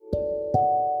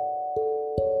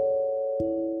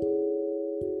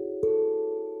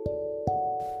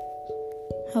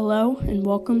Hello and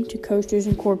welcome to Coasters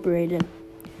Incorporated.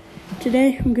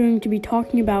 Today I'm going to be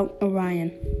talking about Orion,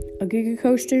 a giga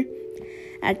coaster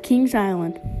at Kings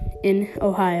Island in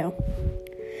Ohio.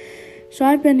 So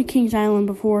I've been to Kings Island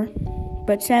before,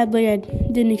 but sadly I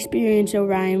didn't experience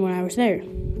Orion when I was there.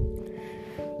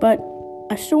 But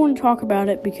I still want to talk about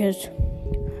it because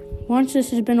once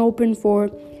this has been open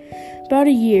for about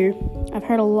a year, I've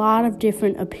heard a lot of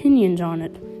different opinions on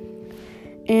it.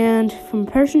 And from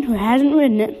a person who hasn't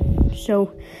ridden it,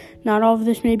 so not all of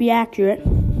this may be accurate,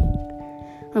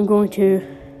 I'm going to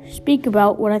speak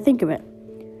about what I think of it.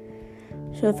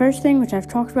 So the first thing, which I've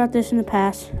talked about this in the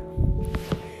past,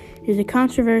 is a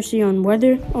controversy on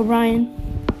whether Orion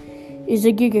is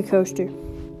a giga coaster.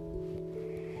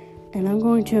 And I'm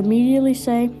going to immediately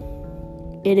say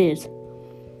it is.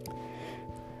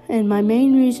 And my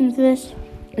main reason for this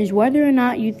is whether or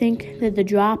not you think that the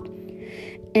drop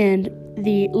and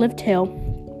the lift tail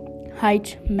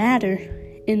heights matter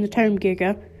in the term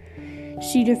giga.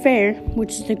 Cedar Fair,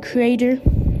 which is the creator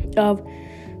of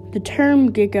the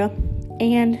term giga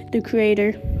and the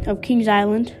creator of Kings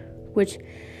Island, which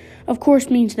of course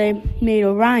means they made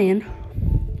Orion,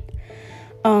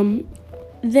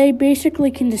 they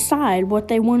basically can decide what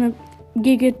they want a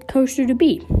giga coaster to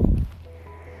be.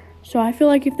 So I feel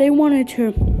like if they wanted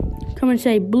to come and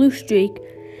say Blue Streak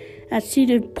at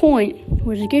Cedar Point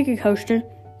was a giga coaster,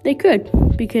 they could,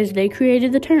 because they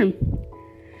created the term.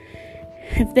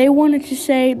 If they wanted to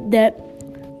say that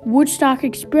Woodstock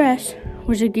Express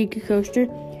was a giga coaster,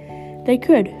 they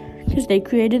could, because they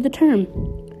created the term.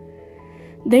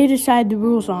 They decide the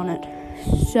rules on it.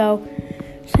 So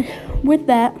with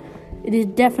that, it is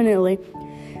definitely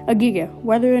a giga.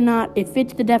 Whether or not it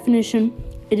fits the definition,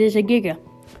 it is a giga.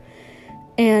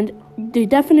 And the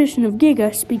definition of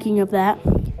giga, speaking of that,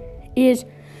 is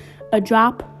a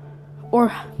drop or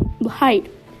height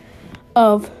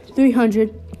of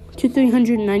 300 to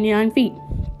 399 feet.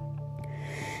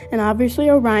 And obviously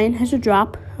Orion has a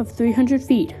drop of 300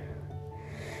 feet.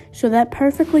 So that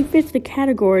perfectly fits the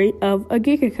category of a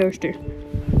giga coaster.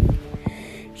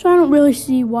 So I don't really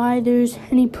see why there's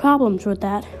any problems with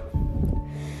that.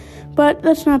 But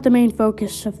that's not the main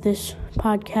focus of this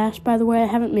podcast. By the way, I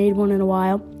haven't made one in a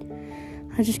while.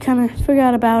 I just kind of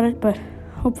forgot about it, but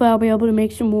hopefully I'll be able to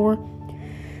make some more.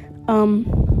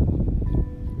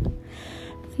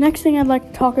 Next thing I'd like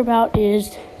to talk about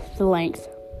is the length.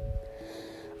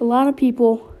 A lot of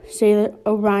people say that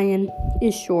Orion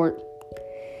is short.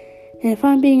 And if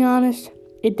I'm being honest,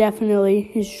 it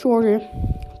definitely is shorter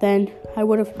than I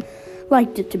would have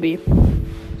liked it to be.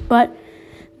 But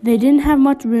they didn't have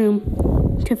much room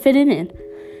to fit it in.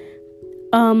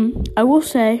 I will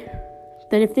say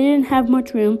that if they didn't have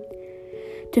much room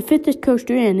to fit this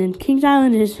coaster in, and Kings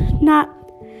Island is not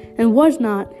and was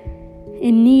not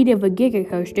in need of a giga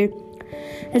coaster,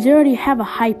 as they already have a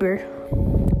hyper,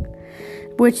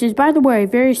 which is, by the way,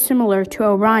 very similar to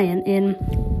Orion in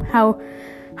how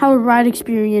a ride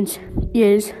experience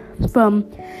is from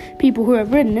people who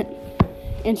have ridden it.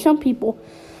 And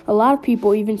a lot of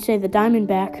people even say the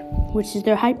Diamondback, which is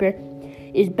their hyper,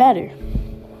 is better.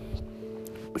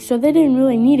 So they didn't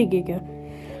really need a giga.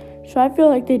 So I feel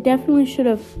like they definitely should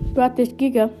have brought this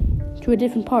giga to a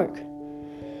different park.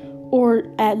 Or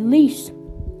at least,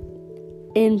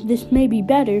 and this may be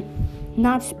better,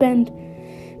 not spend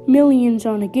millions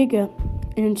on a giga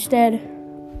and instead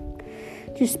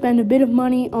just spend a bit of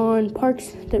money on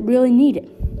parks that really need it.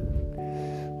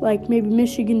 Like maybe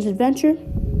Michigan's Adventure,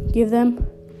 give them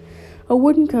a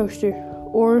wooden coaster,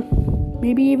 or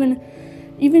maybe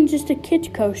even just a kids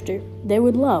coaster they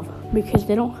would love, because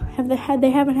they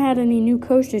haven't had any new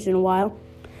coasters in a while,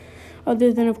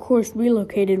 other than of course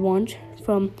relocated ones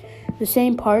from the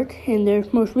same park. And their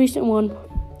most recent one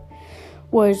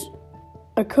was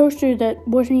a coaster that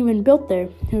wasn't even built there.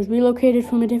 It was relocated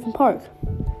from a different park.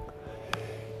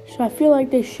 So I feel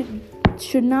like they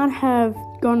should not have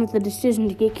gone with the decision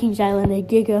to get Kings Island a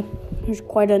giga. It was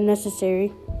quite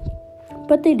unnecessary,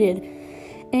 but they did,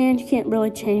 and you can't really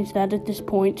change that at this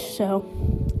point. So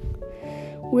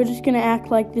we're just gonna act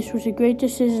like this was a great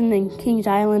decision and Kings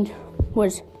Island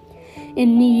was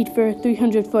in need for a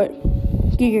 300-foot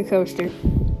giga coaster.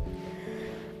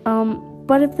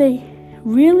 But if they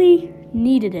really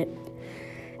needed it,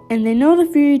 and they know the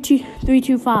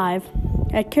 325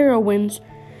 at Carowinds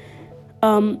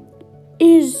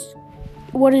is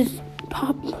what is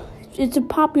it's a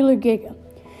popular giga.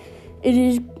 It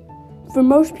is, for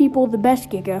most people, the best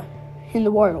giga in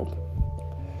the world.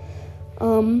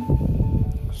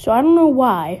 So I don't know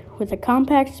why, with a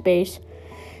compact space,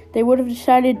 they would have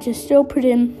decided to still put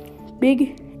in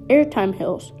big airtime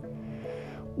hills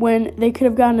when they could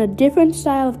have gotten a different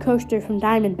style of coaster from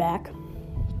Diamondback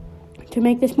to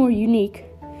make this more unique.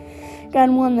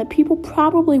 Gotten one that people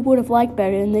probably would have liked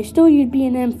better, and they still use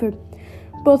B&M for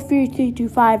both Fury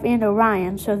 325 and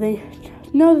Orion, so they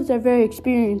know that they're very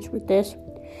experienced with this.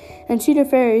 And Cedar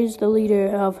Fair is the leader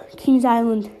of Kings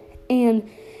Island and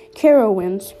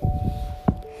Carowinds.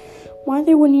 Why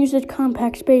they wouldn't use this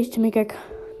compact space to make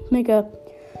a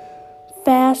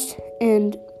fast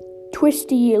and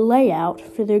twisty layout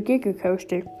for their Giga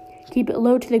Coaster, keep it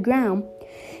low to the ground,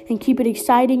 and keep it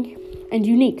exciting and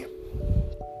unique.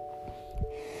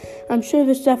 I'm sure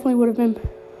this definitely would have been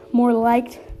more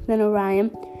liked than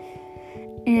Orion,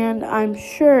 and I'm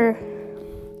sure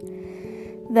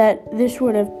that this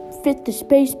would have fit the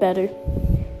space better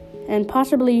and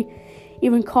possibly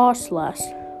even cost less,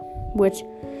 which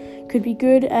could be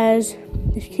good, as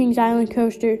this Kings Island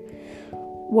coaster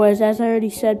was, as I already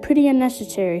said, pretty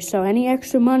unnecessary. So any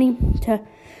extra money to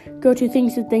go to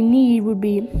things that they need would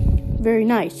be very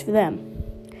nice for them.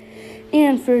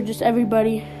 And for just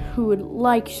everybody who would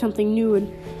like something new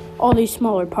in all these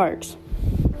smaller parks.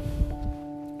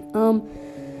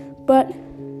 But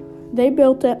they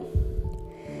built it,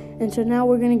 and so now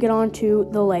we're going to get on to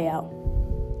the layout.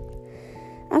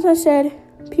 As I said,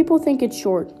 people think it's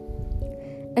short,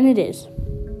 and it is.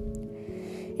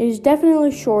 It is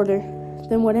definitely shorter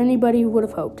than what anybody would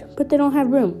have hoped, but they don't have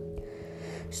room.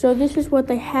 So this is what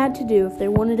they had to do if they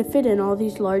wanted to fit in all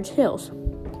these large hills.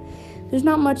 There's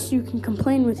not much you can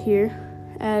complain with here,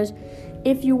 as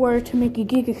if you were to make a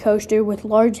Giga Coaster with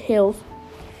large hills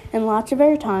and lots of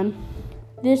airtime,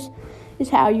 this is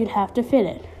how you'd have to fit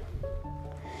it.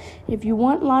 If you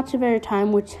want lots of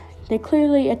airtime, which they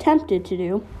clearly attempted to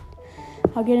do,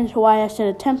 I'll get into why I said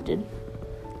attempted,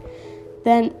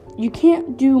 then you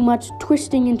can't do much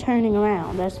twisting and turning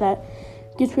around, as that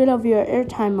gets rid of your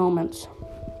airtime moments.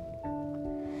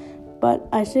 But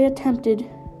I say attempted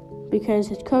because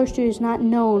this coaster is not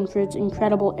known for its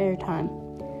incredible airtime.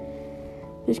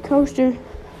 This coaster,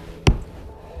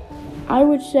 I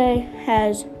would say,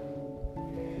 has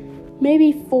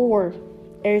maybe 4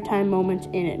 airtime moments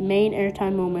in it, main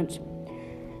airtime moments,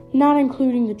 not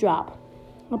including the drop.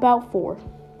 About 4.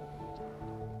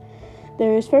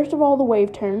 There is, first of all, the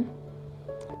wave turn.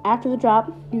 After the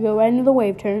drop, you go right into the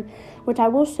wave turn, which I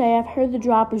will say I've heard the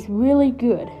drop is really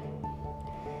good.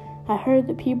 I heard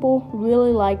that people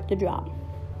really like the drop.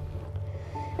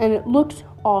 And it looks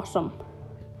awesome.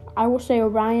 I will say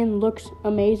Orion looks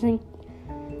amazing.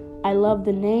 I love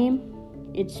the name,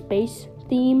 its space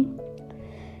theme.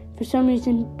 For some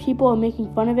reason, people are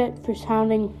making fun of it for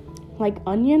sounding like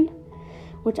onion,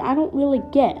 which I don't really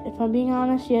get, if I'm being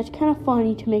honest. Yeah, it's kind of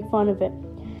funny to make fun of it,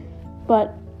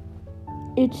 but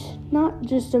it's not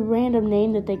just a random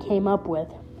name that they came up with.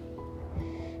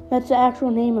 That's the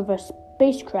actual name of a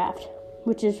spacecraft,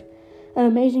 which is an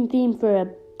amazing theme for a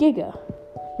Giga,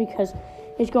 because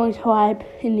it's going so high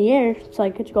in the air, it's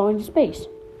like it's going to space.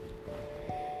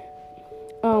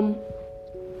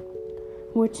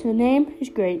 Which the name is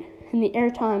great, and the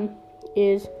airtime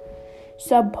is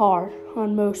subpar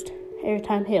on most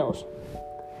airtime hills.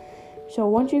 So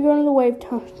once you go to the wave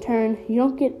turn, you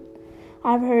don't get,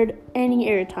 I've heard, any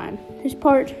airtime. This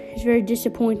part is very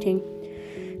disappointing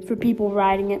for people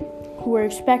riding it, who are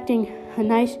expecting a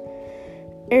nice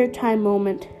airtime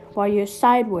moment while you're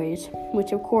sideways,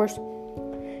 which of course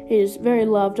is very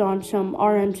loved on some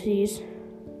RMCs,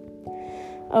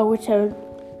 which are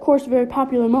of course very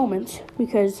popular moments,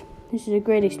 because this is a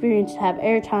great experience to have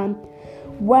airtime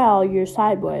while you're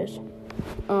sideways.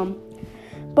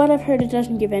 But I've heard it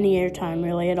doesn't give any airtime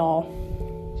really at all.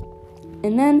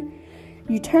 And then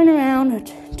you turn around.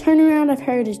 Turnaround, I've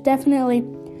heard, is definitely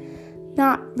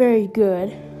not very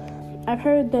good. I've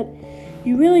heard that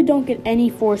you really don't get any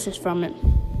forces from it,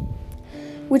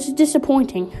 which is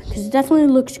disappointing because it definitely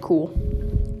looks cool.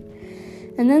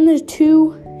 And then there's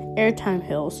 2 airtime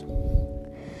hills,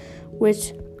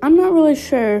 which I'm not really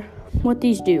sure what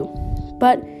these do,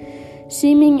 but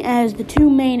seeming as the 2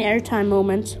 main airtime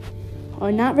moments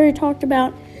are not very talked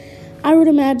about, I would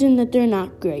imagine that they're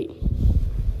not great.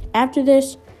 After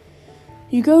this,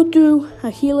 you go through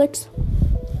a helix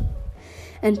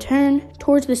and turn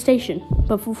towards the station,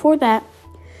 but before that,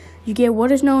 you get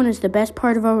what is known as the best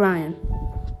part of Orion.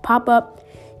 Pop up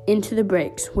into the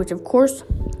brakes, which of course,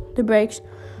 the brakes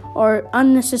are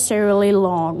unnecessarily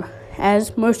long,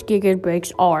 as most Giga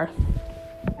brakes are.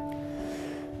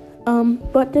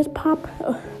 But this pop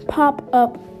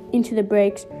up into the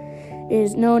brakes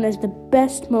is known as the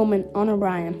best moment on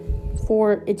Orion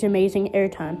for its amazing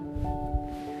airtime,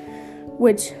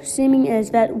 which, seeming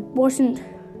as that wasn't,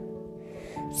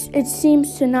 it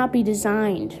seems to not be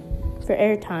designed for for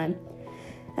airtime,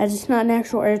 as it's not an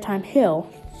actual airtime hill,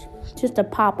 it's just a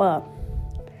pop-up.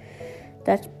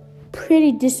 That's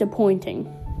pretty disappointing,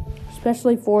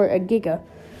 especially for a giga,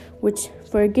 which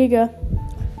for a giga,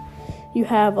 you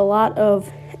have a lot of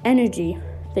energy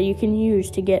that you can use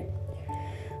to get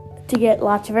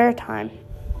lots of airtime.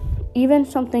 Even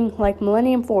something like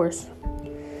Millennium Force,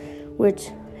 which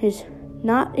is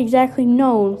not exactly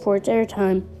known for its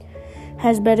airtime,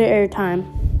 has better airtime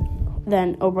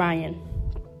than Orion.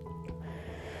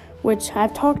 Which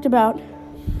I've talked about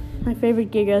my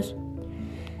favorite gigas,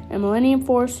 and Millennium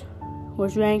Force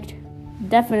was ranked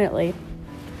definitely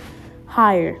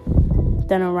higher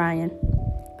than Orion.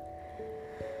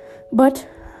 But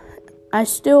I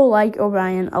still like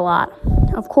Orion a lot.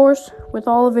 Of course, with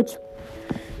all of its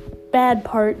bad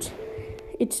parts,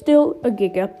 it's still a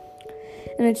giga,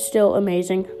 and it's still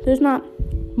amazing. There's not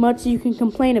much you can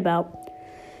complain about.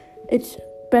 It's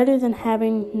better than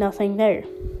having nothing there.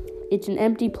 It's an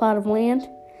empty plot of land,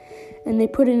 and they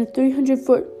put in a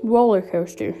 300-foot roller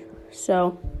coaster.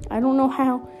 So, I don't know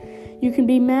how you can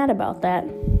be mad about that.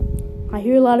 I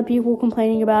hear a lot of people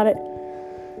complaining about it,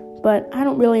 but I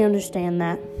don't really understand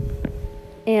that.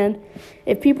 And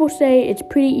if people say it's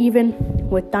pretty even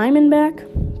with Diamondback,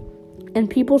 and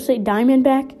people say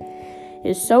Diamondback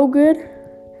is so good,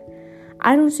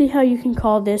 I don't see how you can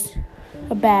call this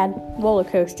a bad roller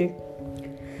coaster.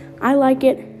 I like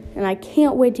it, and I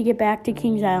can't wait to get back to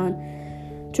Kings Island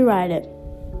to ride it.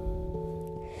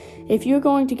 If you're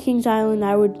going to Kings Island,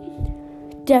 I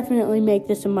would definitely make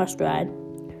this a must-ride.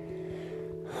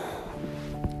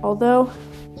 Although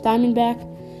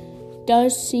Diamondback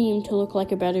does seem to look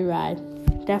like a better ride.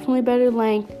 Definitely better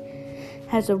length.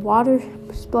 Has a water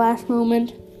splash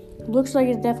moment. Looks like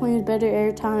it definitely has better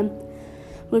airtime.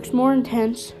 Looks more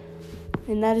intense.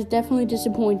 And that is definitely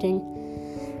disappointing,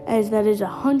 as that is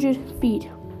 100 feet,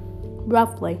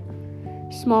 roughly,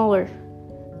 smaller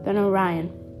than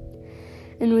Orion.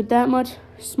 And with that much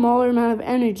smaller amount of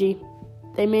energy,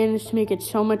 they managed to make it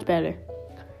so much better.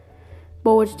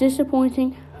 But what's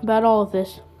disappointing about all of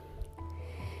this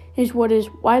is what is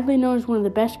widely known as one of the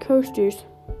best coasters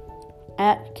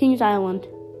at Kings Island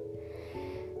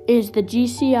is the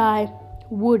GCI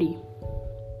Woody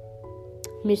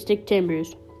Mystic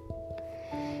Timbers.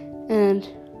 And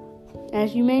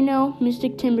as you may know,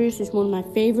 Mystic Timbers is one of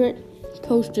my favorite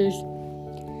coasters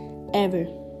ever.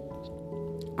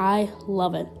 I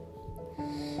love it.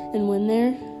 And when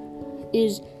there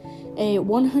is a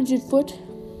 100-foot,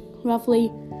 roughly,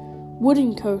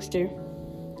 wooden coaster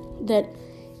that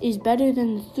is better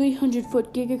than the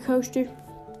 300-foot Giga Coaster,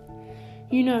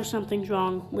 you know something's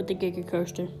wrong with the Giga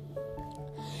Coaster.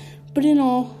 But in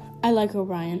all, I like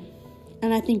Orion,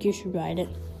 and I think you should ride it.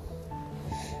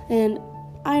 And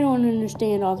I don't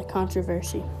understand all the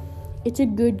controversy. It's a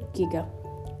good Giga.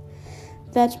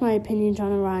 That's my opinions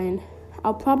on Orion.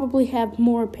 I'll probably have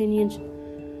more opinions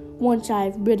once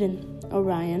I've ridden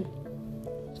Orion.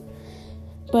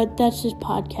 But that's this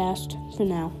podcast for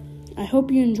now. I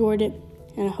hope you enjoyed it,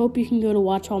 and I hope you can go to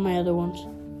watch all my other ones.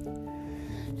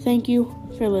 Thank you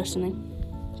for listening.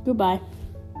 Goodbye.